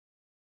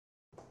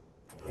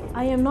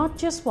I am not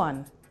just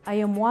one. I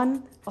am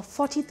one of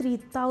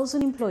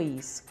 43,000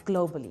 employees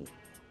globally,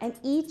 and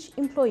each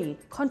employee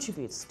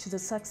contributes to the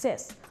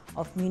success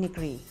of Munich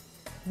Re.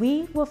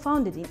 We were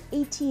founded in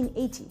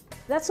 1880.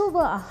 That's over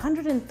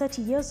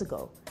 130 years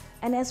ago.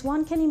 And as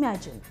one can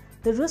imagine,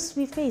 the risks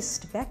we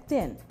faced back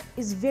then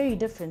is very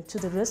different to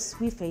the risks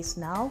we face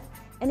now,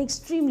 and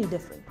extremely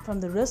different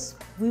from the risks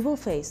we will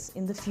face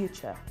in the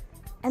future.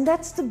 And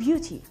that's the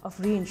beauty of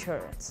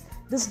reinsurance,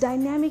 this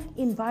dynamic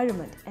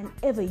environment and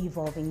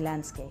ever-evolving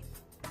landscape.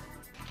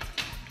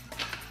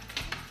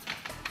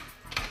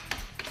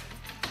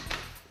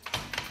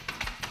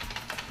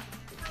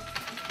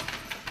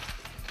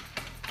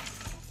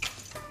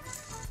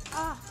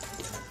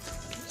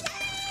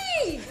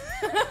 Yay!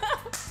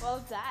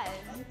 Well done.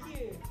 Thank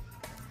you.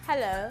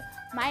 Hello,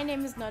 my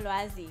name is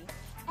Nolwazi,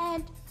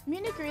 and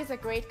Munich Re is a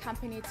great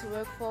company to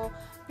work for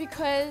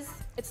because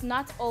it's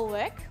not all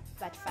work,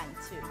 but fun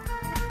too.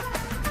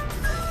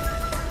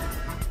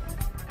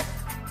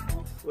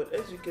 Well,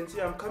 as you can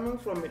see, I'm coming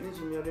from an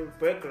engineering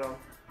background.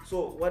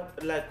 So what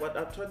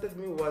attracted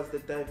me was the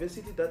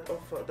diversity that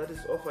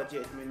is offered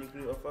here at Munich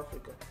Re of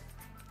Africa.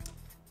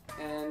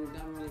 And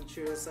I'm in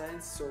actuarial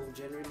science, so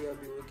generally I'll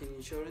be working in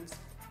insurance.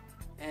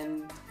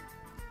 And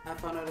I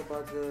found out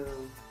about the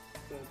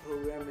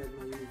program at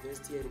my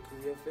university at a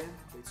career fair.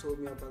 They told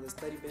me about the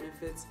study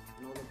benefits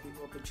and all the big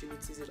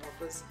opportunities it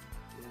offers,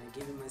 and I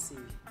gave them my CV.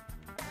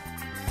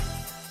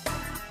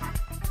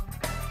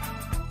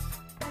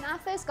 When I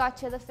first got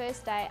here the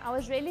first day, I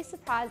was really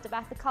surprised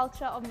about the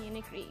culture of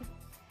Munich Re.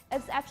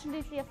 It's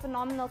absolutely a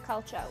phenomenal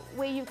culture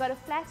where you've got a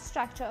flat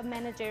structure of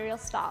managerial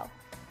style.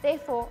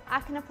 Therefore,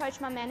 I can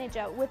approach my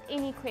manager with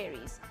any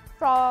queries,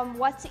 from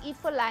what to eat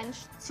for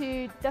lunch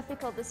to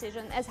difficult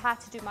decisions as how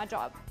to do my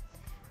job.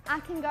 I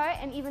can go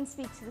and even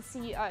speak to the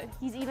CEO.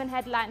 He's even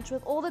had lunch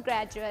with all the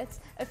graduates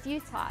a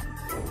few times.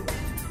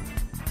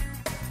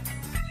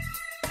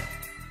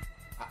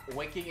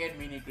 Working at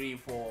Munich Re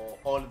for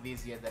all of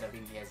these years that I've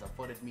been here has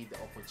afforded me the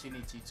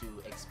opportunity to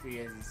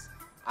experience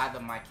other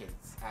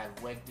markets.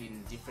 I've worked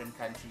in different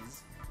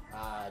countries,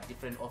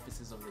 different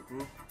offices of the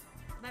group.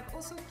 They've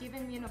also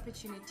given me an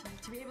opportunity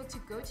to be able to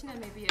go to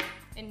Namibia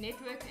and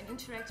network and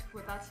interact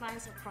with our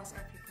clients across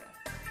Africa.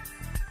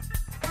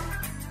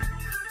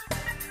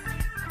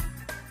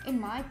 In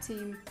my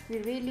team, we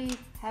really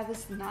have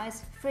this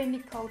nice, friendly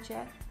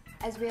culture,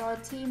 as we are a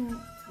team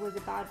with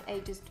about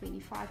ages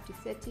 25 to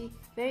 30,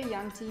 very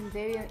young team,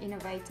 very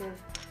innovative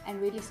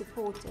and really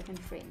supportive and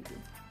friendly.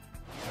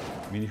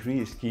 Munich Re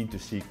is keen to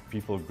see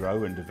people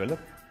grow and develop,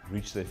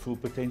 reach their full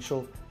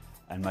potential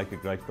and make a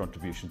great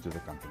contribution to the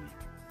company.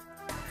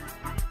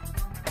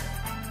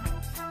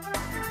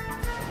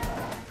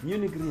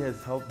 Munich Re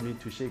has helped me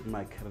to shape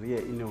my career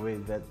in a way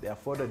that they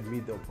afforded me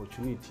the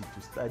opportunity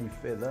to study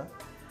further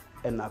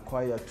and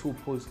acquire 2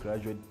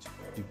 postgraduate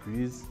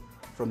degrees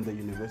from the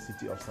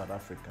University of South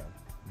Africa.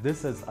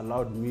 This has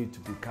allowed me to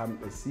become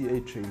a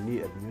CA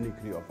trainee at Munich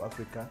Re of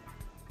Africa,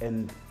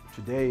 and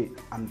today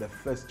I'm the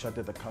first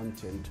chartered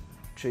accountant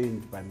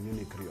trained by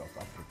Munich Re of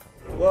Africa.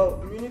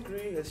 Well, Munich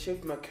Re has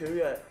shaped my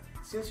career.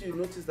 Since you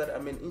notice that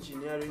I'm an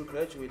engineering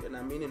graduate and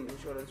I'm in an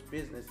insurance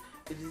business,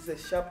 it is a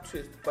sharp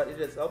twist, but it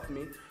has helped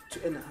me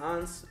to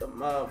enhance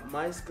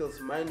my skills,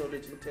 my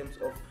knowledge in terms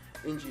of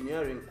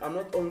engineering. I'm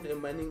not only a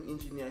mining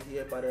engineer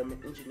here, but I'm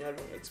an engineering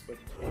expert.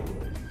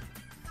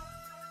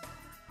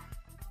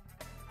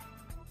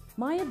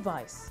 My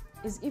advice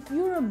is, if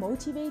you're a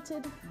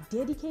motivated,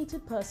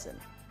 dedicated person,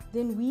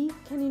 then we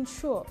can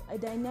ensure a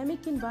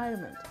dynamic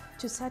environment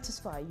to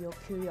satisfy your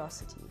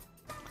curiosity.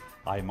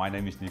 Hi, my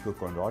name is Nico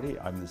Conradi.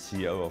 I'm the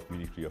CEO of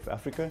Munich Re of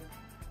Africa.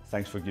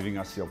 Thanks for giving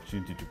us the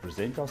opportunity to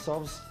present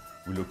ourselves.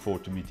 We look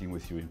forward to meeting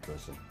with you in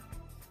person.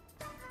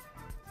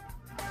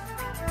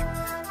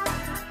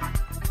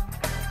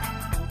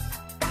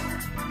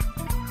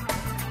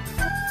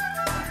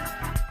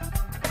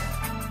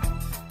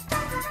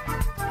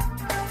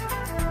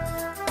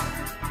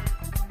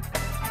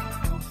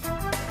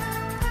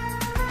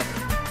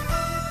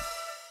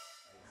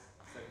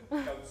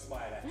 Don't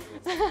smile at me.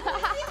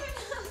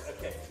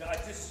 Okay, no, I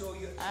just saw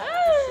you.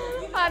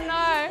 I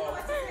know.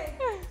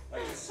 I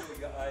just saw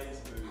your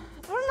eyes move.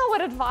 I don't know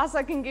what advice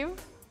I can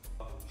give.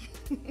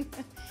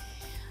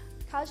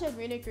 Culture at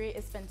Munich Re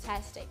is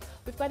fantastic.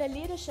 We've got a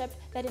leadership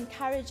that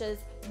encourages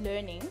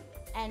learning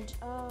and,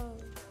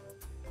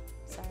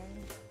 sorry,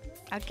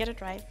 I'll get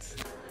it right.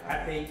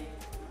 Happy?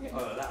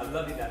 Oh, I'm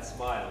loving that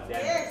smile.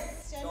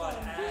 Yes, Go on,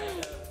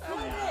 and,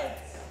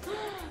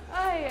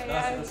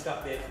 Nice little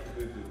stuff there for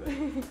the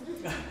boo-boo.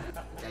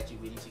 That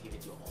you're willing to give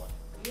it your all.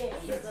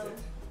 Yes.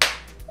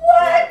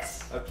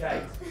 What?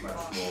 Okay.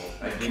 Much more.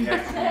 I think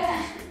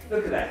absolutely.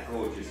 Look at that,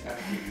 gorgeous,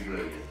 absolutely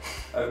brilliant.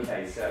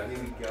 Okay, so here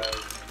we go.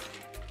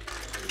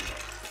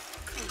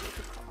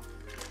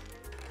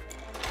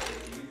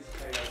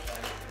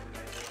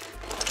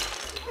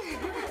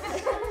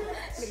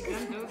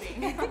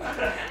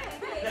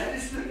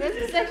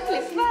 This is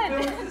actually fun.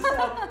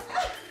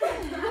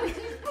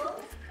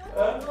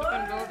 Keep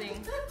on building.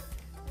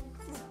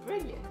 This is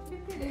brilliant.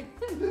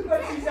 Look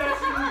what she's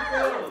actually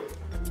built.